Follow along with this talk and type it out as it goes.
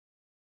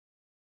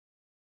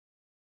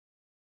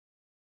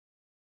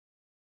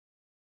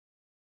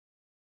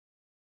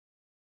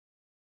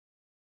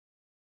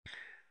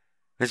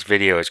This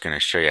video is going to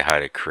show you how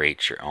to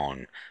create your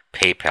own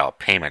PayPal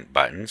payment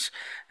buttons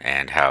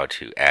and how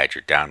to add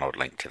your download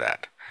link to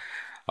that.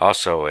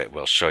 Also, it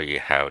will show you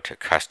how to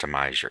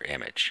customize your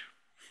image.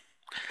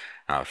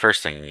 Now, the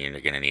first thing you're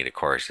going to need, of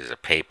course, is a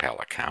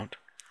PayPal account,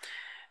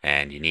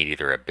 and you need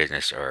either a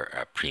business or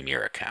a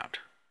Premier account.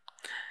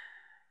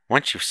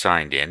 Once you've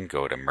signed in,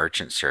 go to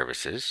Merchant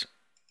Services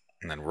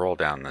and then roll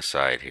down the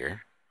side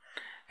here,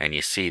 and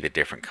you see the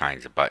different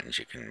kinds of buttons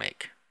you can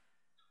make.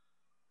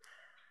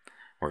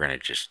 We're going to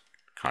just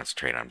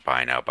concentrate on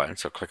Buy Now button,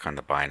 so click on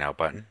the Buy Now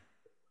button.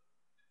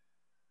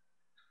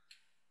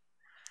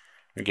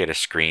 You get a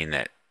screen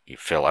that you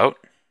fill out.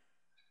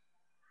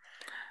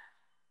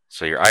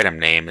 So your item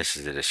name, this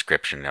is the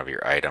description of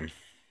your item.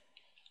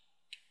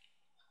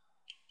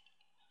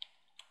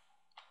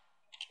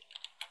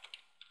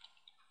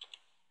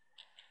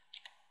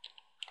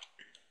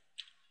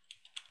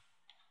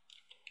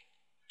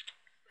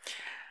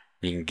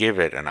 You can give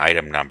it an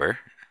item number.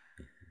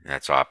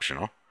 That's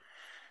optional.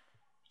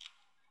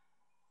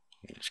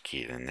 Just key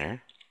it in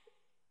there.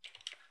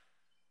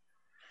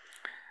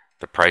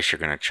 The price you're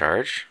going to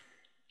charge,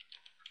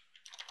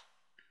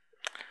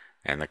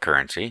 and the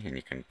currency, and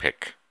you can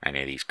pick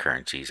any of these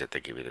currencies that they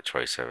give you the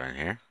choice of in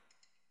here.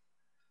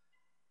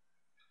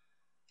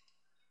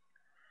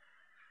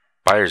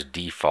 Buyer's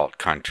default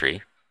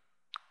country.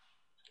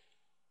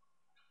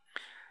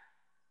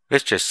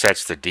 This just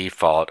sets the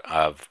default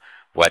of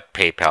what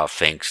PayPal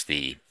thinks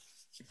the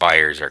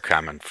buyers are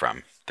coming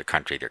from, the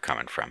country they're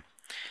coming from.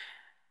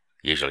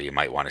 Usually you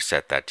might want to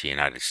set that to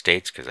United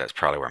States because that's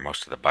probably where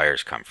most of the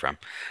buyers come from.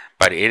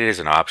 But it is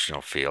an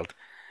optional field,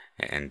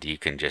 and you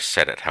can just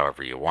set it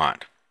however you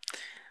want.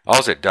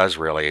 All it does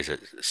really is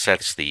it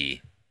sets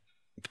the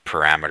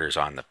parameters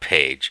on the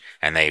page,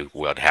 and they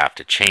would have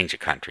to change a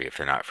country if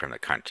they're not from the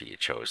country you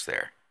chose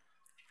there.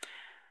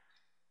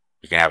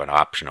 You can have an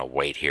optional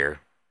weight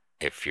here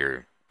if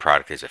your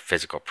product is a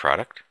physical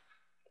product.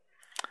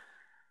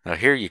 Now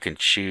here you can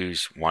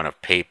choose one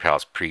of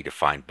PayPal's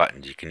predefined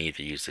buttons. You can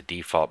either use the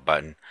default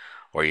button,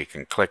 or you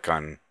can click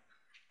on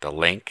the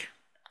link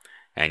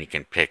and you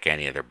can pick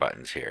any of their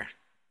buttons here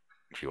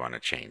if you want to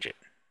change it.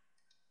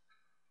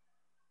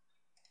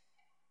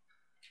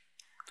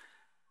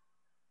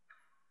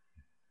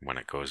 When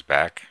it goes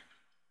back,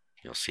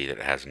 you'll see that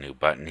it has a new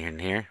button in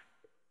here.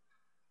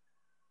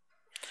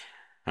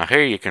 Now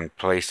here you can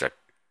place a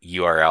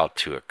URL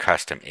to a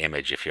custom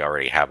image if you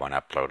already have one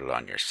uploaded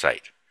on your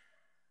site.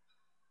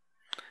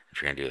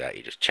 If you're going to do that,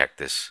 you just check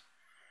this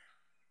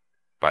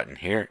button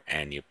here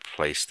and you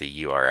place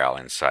the URL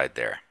inside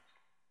there.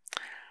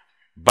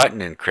 Button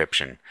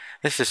encryption.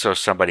 This is so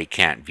somebody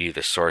can't view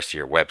the source of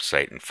your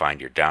website and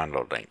find your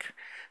download link.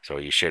 So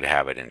you should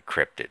have it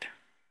encrypted.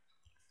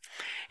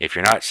 If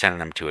you're not sending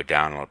them to a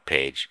download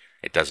page,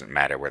 it doesn't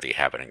matter whether you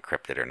have it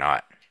encrypted or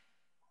not.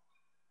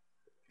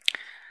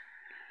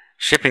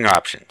 Shipping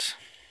options.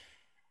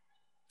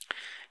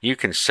 You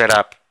can set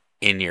up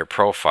in your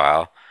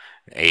profile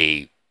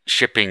a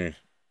shipping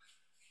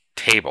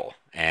table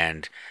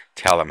and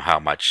tell them how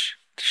much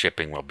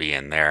shipping will be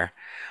in there,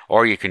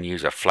 or you can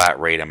use a flat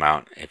rate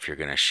amount if you're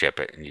going to ship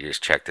it, and you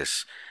just check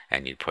this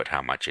and you put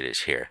how much it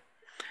is here.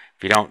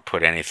 If you don't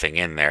put anything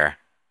in there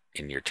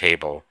in your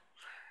table,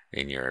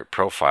 in your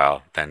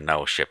profile, then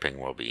no shipping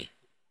will be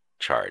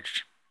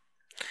charged.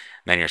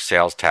 Then your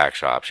sales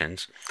tax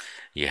options.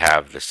 You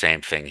have the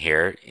same thing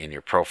here in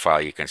your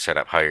profile. You can set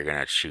up how you're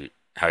going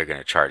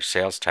to charge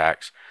sales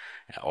tax,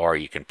 or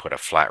you can put a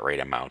flat rate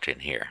amount in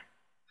here.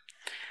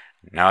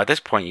 Now at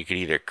this point you can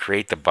either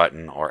create the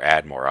button or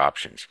add more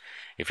options.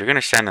 If you're going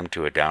to send them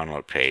to a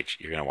download page,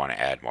 you're going to want to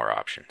add more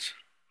options.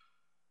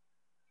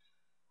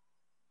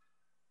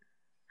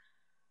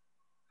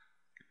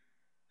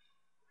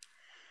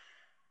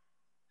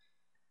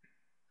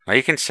 Now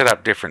you can set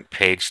up different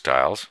page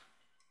styles.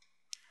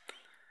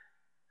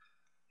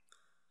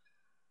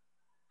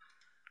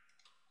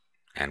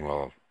 And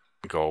we'll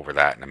go over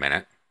that in a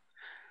minute.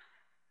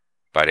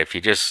 But if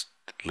you just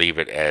leave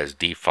it as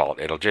default,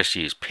 it'll just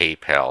use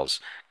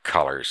PayPal's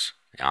colors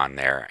on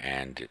there,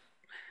 and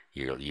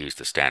you'll use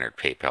the standard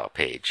PayPal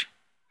page.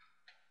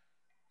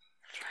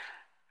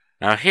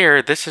 Now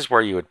here, this is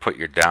where you would put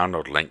your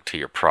download link to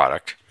your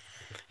product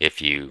if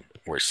you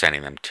were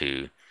sending them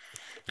to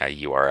a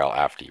URL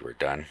after you were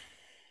done.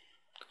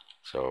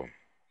 So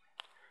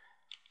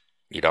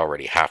you'd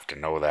already have to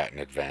know that in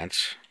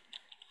advance.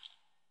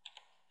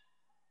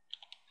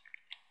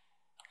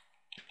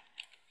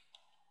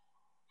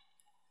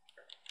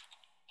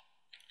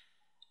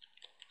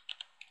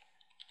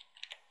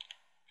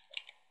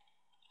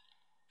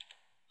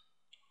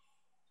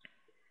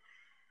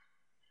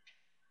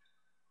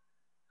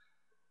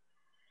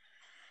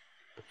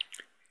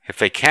 If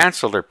they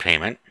cancel their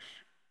payment,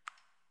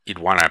 you'd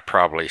want to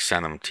probably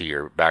send them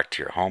to back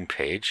to your home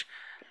page,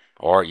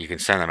 or you can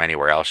send them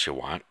anywhere else you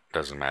want.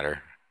 Doesn't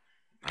matter.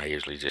 I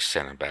usually just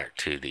send them back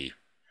to the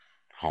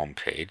home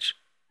page.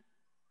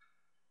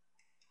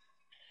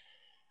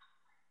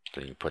 So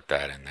you can put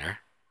that in there.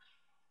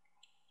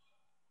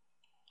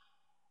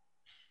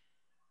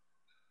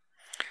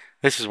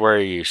 This is where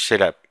you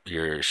set up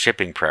your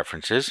shipping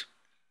preferences.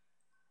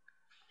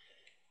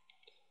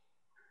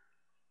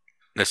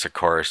 This, of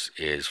course,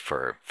 is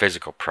for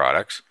physical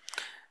products.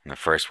 And the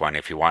first one,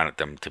 if you wanted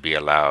them to be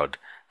allowed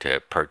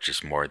to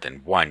purchase more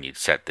than one, you'd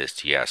set this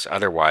to yes.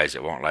 Otherwise,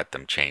 it won't let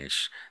them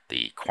change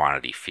the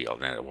quantity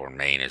field, and it will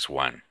remain as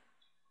one.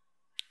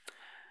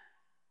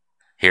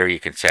 Here you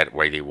can set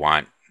whether you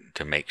want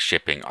to make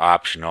shipping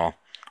optional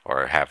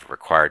or have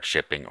required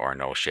shipping or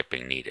no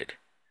shipping needed.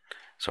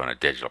 So in a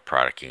digital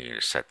product, you can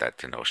just set that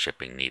to no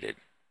shipping needed.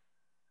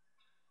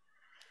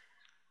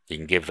 You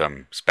can give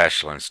them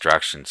special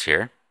instructions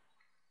here,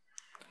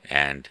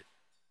 and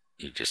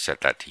you just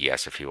set that to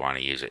yes if you want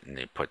to use it, and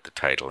you put the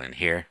title in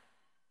here.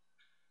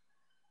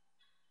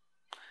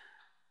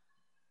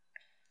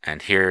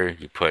 And here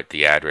you put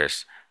the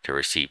address to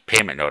receive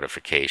payment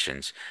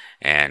notifications,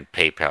 and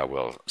PayPal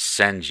will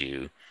send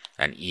you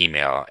an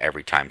email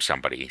every time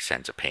somebody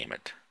sends a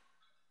payment.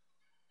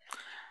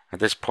 At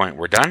this point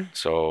we're done,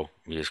 so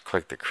we just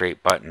click the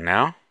create button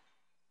now.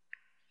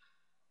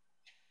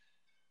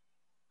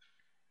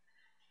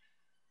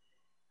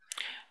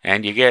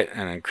 And you get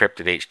an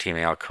encrypted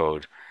HTML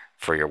code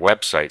for your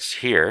websites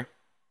here.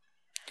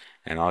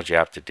 And all you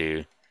have to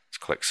do is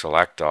click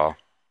select all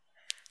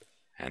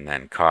and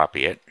then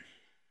copy it.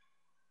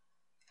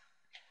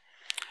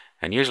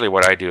 And usually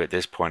what I do at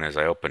this point is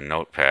I open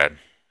Notepad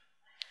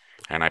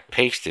and I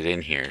paste it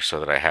in here so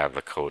that I have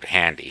the code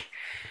handy.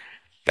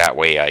 That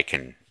way I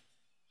can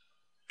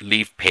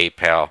leave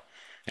PayPal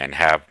and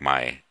have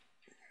my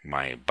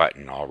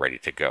button all ready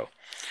to go.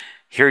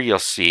 Here you'll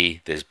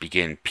see this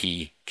begin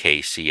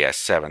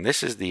PKCS7.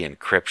 This is the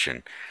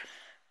encryption,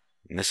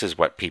 and this is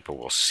what people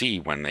will see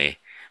when they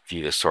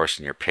view the source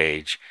in your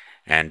page,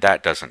 and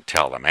that doesn't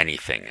tell them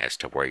anything as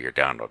to where your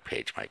download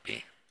page might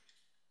be.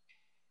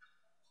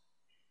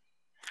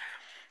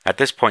 At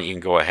this point you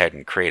can go ahead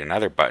and create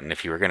another button.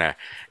 If you were going to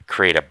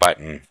create a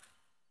button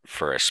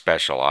for a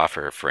special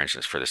offer, for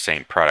instance, for the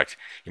same product,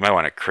 you might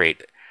want to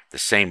create the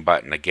same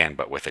button again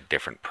but with a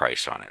different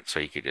price on it. So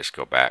you could just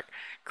go back,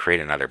 create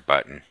another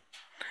button.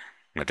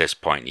 At this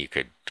point you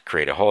could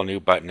create a whole new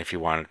button if you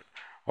wanted,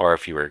 or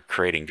if you were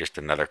creating just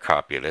another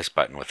copy of this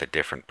button with a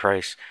different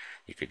price,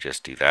 you could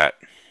just do that.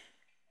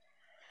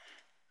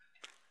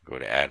 Go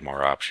to add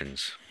more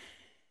options,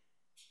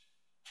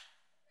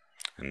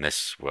 and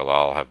this will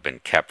all have been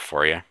kept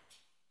for you.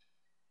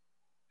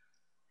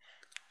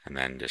 And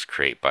then just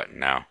create button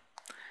now,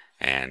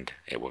 and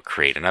it will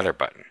create another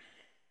button.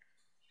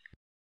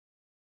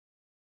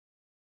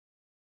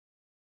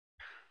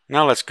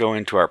 Now let's go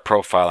into our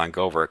profile and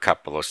go over a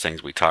couple of those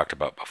things we talked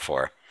about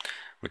before.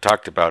 We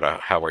talked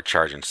about how we're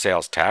charging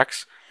sales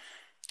tax.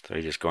 So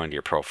you just go into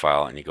your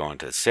profile and you go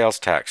into the sales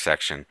tax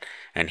section,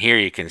 and here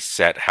you can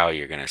set how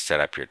you're going to set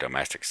up your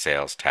domestic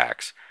sales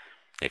tax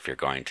if you're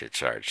going to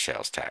charge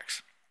sales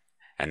tax.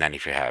 And then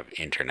if you have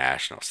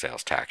international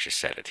sales tax, you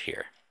set it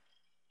here.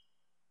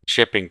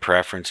 Shipping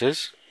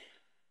preferences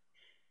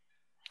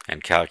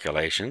and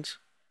calculations.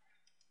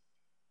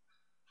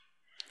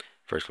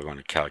 First we're going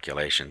to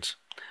calculations.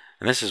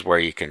 And this is where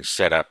you can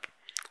set up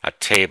a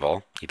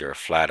table, either a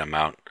flat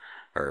amount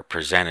or a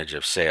percentage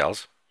of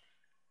sales,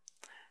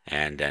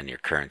 and then your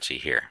currency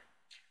here.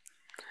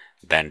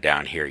 Then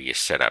down here you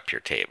set up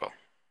your table.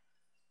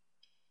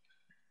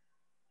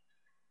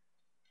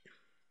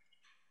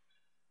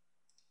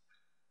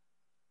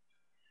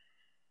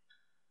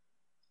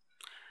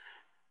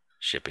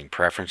 Shipping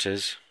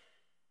preferences.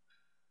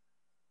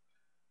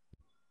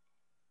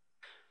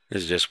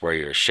 This is just where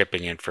your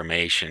shipping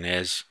information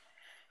is.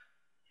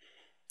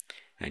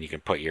 And you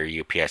can put your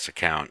UPS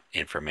account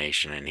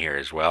information in here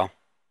as well.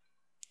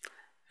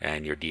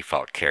 And your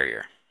default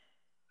carrier.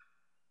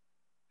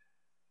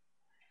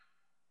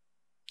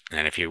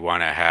 And if you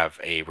want to have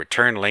a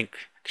return link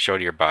to show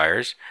to your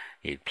buyers,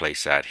 you'd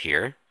place that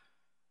here.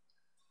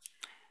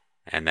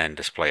 And then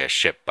display a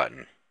ship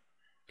button.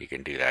 You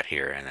can do that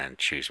here and then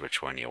choose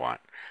which one you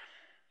want.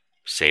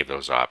 Save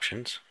those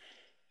options.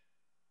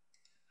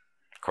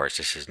 Of course,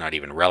 this is not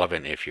even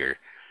relevant if you're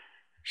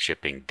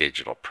shipping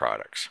digital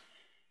products.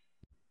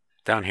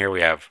 Down here we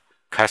have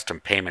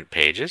custom payment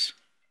pages.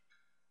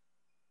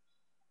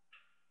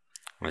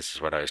 This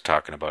is what I was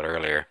talking about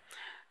earlier.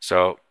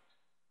 So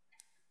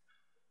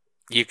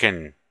you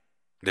can,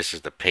 this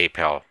is the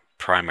PayPal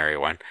primary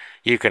one.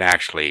 You can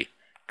actually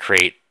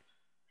create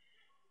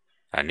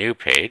a new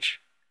page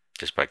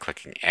just by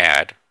clicking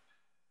add.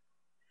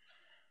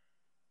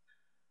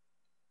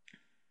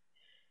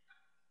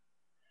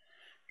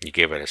 You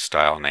give it a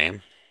style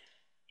name.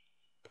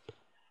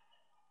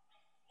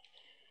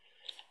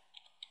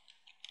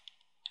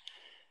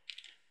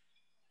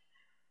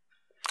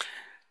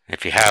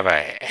 If you have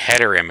a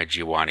header image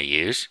you want to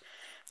use,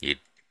 you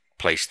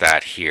place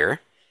that here.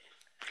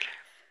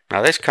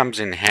 Now this comes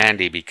in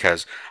handy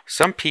because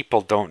some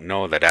people don't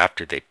know that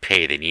after they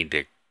pay they need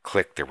to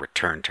click the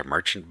return to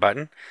merchant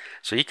button.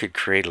 So you could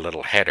create a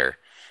little header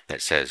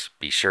that says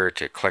be sure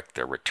to click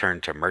the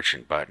return to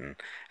merchant button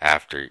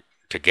after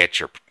to get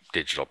your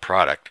digital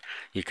product.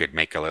 You could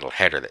make a little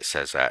header that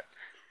says that.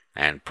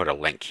 and put a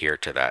link here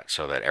to that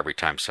so that every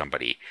time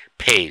somebody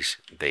pays,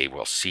 they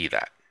will see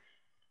that.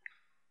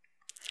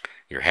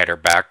 Your header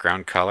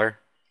background color.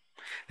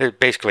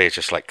 Basically, it's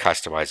just like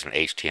customizing an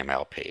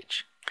HTML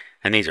page.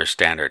 And these are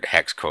standard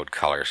hex code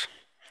colors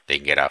that you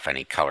can get off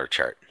any color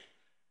chart.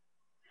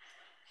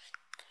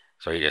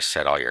 So you just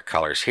set all your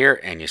colors here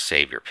and you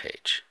save your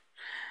page.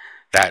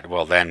 That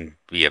will then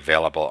be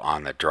available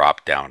on the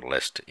drop-down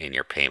list in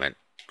your payment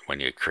when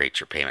you create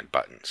your payment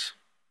buttons.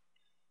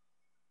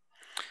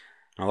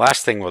 The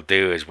last thing we'll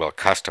do is we'll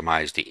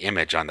customize the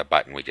image on the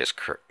button we just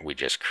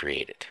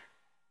created.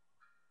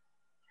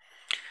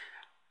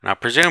 Now,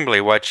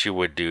 presumably what you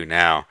would do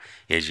now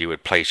is you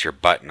would place your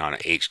button on an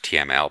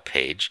HTML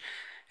page,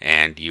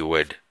 and you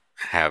would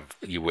have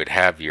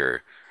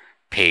your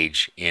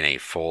page in a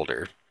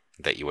folder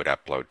that you would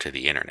upload to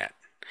the internet.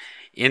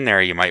 In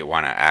there, you might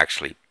want to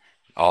actually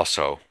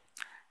also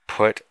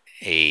put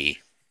a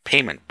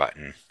payment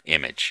button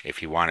image.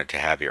 If you wanted to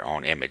have your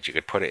own image, you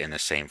could put it in the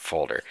same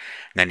folder,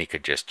 and then you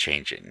could just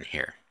change it in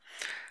here.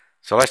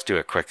 So let's do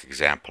a quick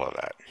example of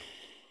that.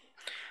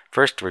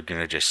 First, we're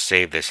going to just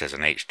save this as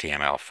an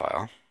HTML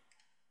file,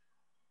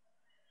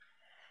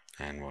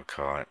 and we'll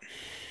call it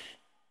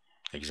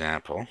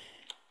example.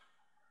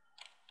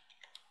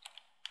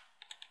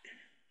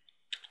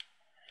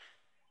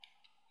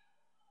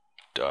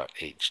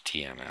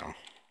 .html.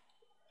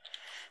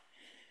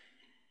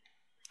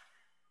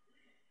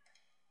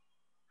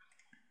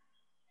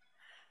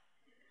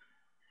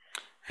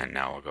 And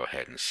now we'll go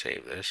ahead and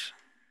save this.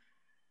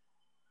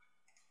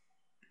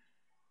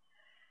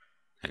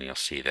 And you'll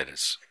see that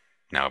it's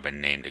now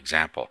been named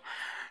example.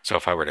 So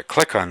if I were to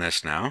click on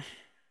this now,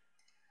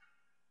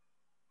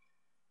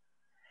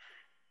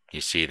 you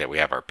see that we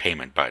have our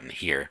payment button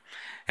here,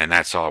 and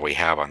that's all we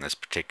have on this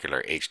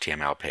particular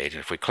HTML page.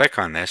 And if we click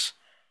on this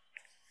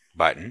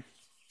button,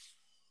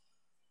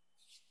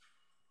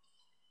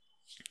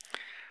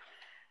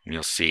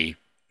 you'll see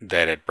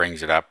that it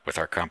brings it up with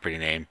our company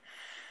name,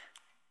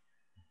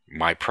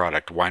 my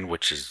product 1,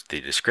 which is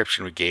the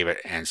description we gave it,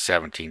 and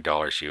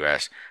 $17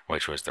 US,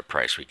 which was the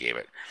price we gave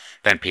it.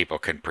 Then people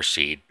can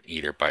proceed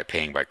either by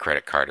paying by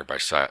credit card or by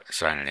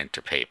signing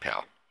into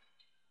PayPal.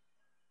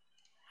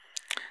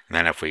 And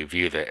then if we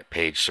view the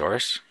page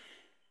source,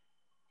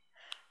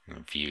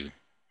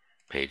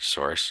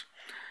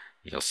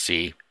 you'll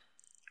see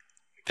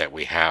that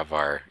we have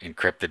our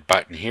encrypted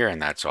button here,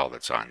 and that's all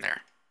that's on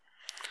there.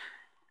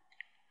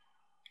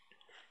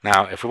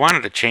 Now, if we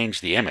wanted to change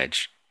the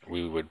image,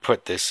 we would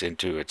put this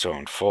into its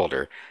own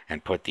folder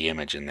and put the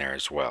image in there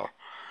as well.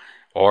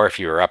 Or if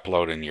you were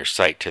uploading your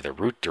site to the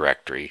root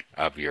directory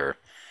of your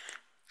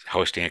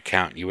hosting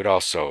account, you would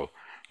also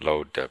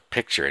load the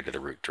picture into the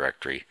root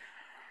directory.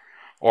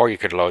 Or you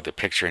could load the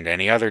picture into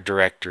any other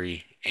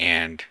directory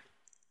and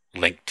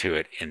link to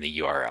it in the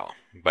URL.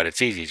 But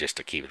it's easy just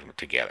to keep them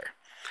together.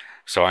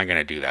 So I'm going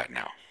to do that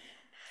now.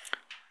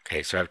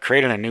 Okay, so I've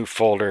created a new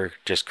folder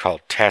just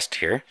called test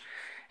here.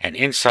 And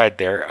inside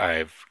there,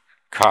 I've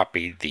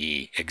copied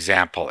the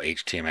example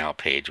HTML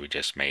page we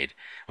just made,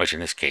 which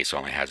in this case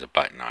only has a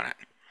button on it.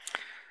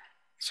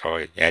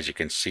 So as you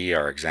can see,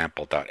 our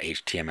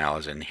example.html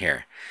is in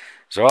here.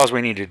 So all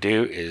we need to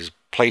do is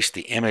place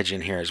the image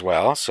in here as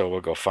well. So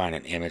we'll go find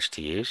an image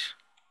to use.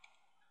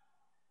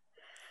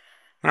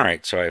 All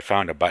right, so I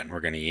found a button we're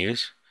going to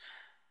use.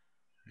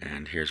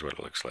 And here's what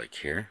it looks like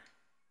here.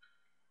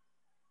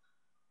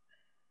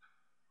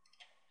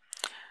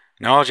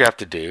 Now all you have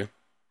to do,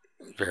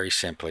 very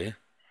simply,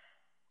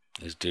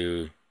 is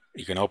you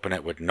can open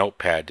it with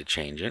Notepad to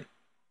change it.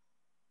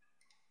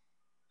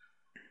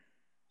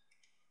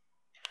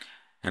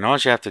 And all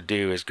you have to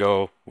do is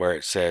go where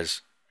it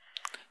says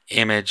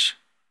image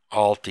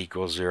alt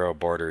equals 0,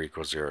 border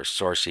equals 0,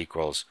 source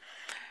equals,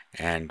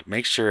 and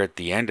make sure at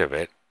the end of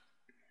it,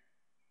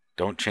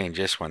 don't change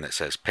this one that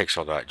says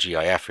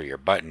pixel.gif or your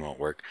button won't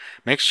work.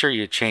 Make sure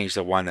you change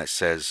the one that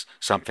says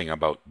something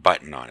about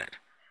button on it,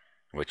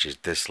 which is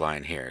this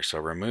line here. So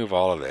remove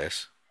all of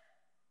this,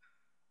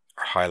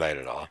 or highlight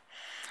it all.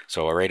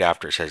 So right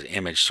after it says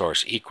image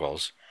source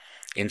equals,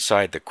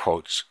 inside the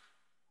quotes,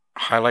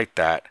 highlight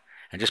that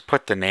and just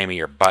put the name of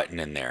your button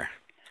in there.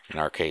 In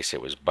our case,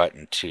 it was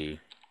button2.jpg,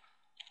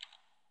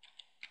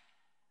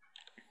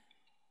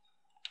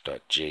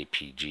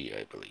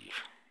 I believe.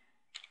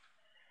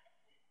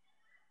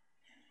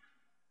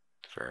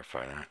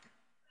 Verify that.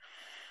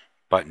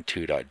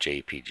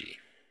 Button2.jpg.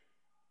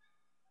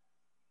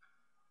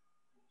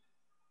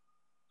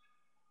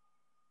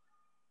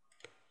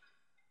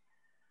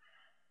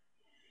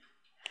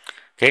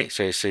 Okay,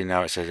 so you see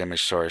now it says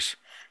image source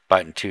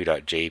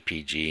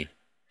button2.jpg,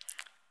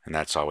 and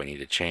that's all we need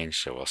to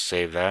change, so we'll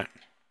save that.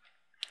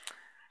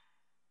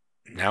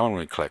 Now when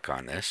we click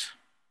on this,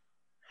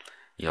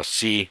 you'll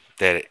see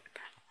that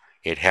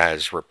it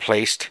has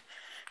replaced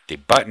the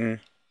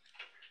button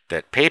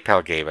that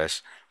PayPal gave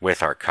us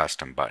with our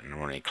custom button.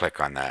 When we click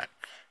on that,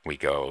 we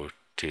go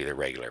to the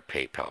regular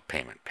PayPal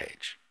payment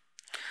page.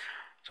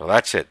 So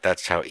that's it.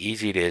 That's how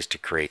easy it is to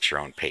create your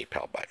own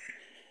PayPal button.